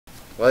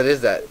What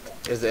is that?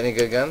 Is there any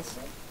good guns?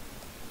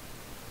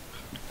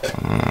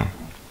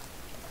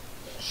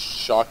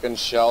 Shotgun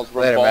shells,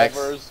 Later, Max.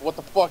 revolvers. What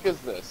the fuck is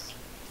this?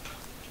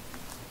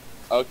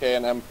 Okay,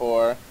 an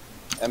M4,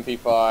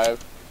 MP5.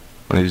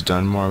 When he's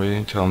done,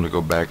 Marvy, tell him to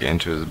go back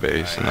into his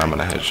base, and I'm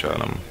gonna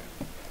headshot him.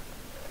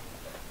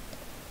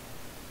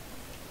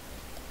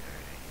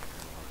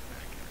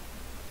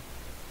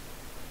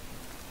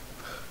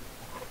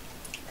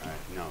 Alright,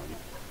 no.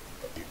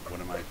 What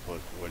am I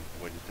supposed to...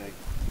 What'd you say?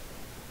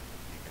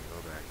 You can go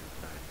back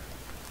inside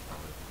now.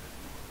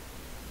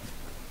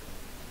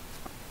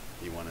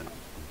 You wanted...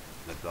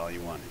 That's all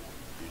you wanted.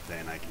 You're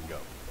saying I can go.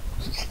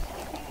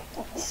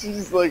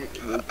 She's like,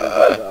 this is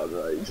not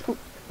right.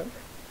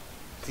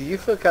 Do you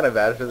feel kind of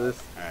bad for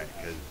this? Alright,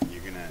 because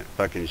you're gonna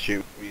fucking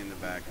shoot me in the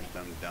back or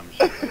some dumb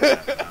shit like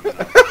that. I'm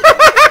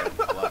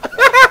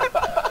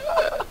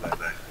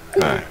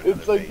gonna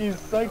It's like he's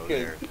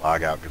psychic.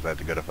 log out because I have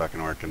to go to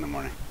fucking work in the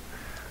morning.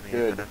 I mean,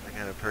 Good. if that's the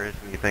kind of person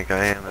you think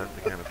I am, that's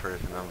the kind of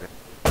person I'm gonna...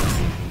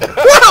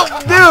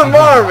 Dude,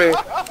 Marvin!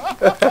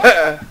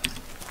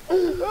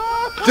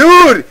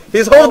 Dude,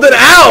 he's holding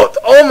out!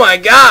 Oh my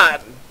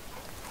god!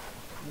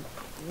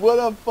 What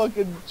a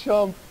fucking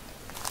chump.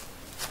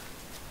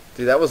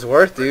 Dude, that was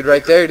worth, dude,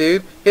 right there,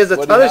 dude. He has a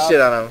What ton do of you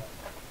shit on him.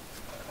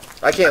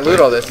 I can't loot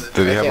all this.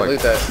 Did he I have can't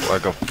loot that.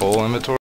 like a full inventory?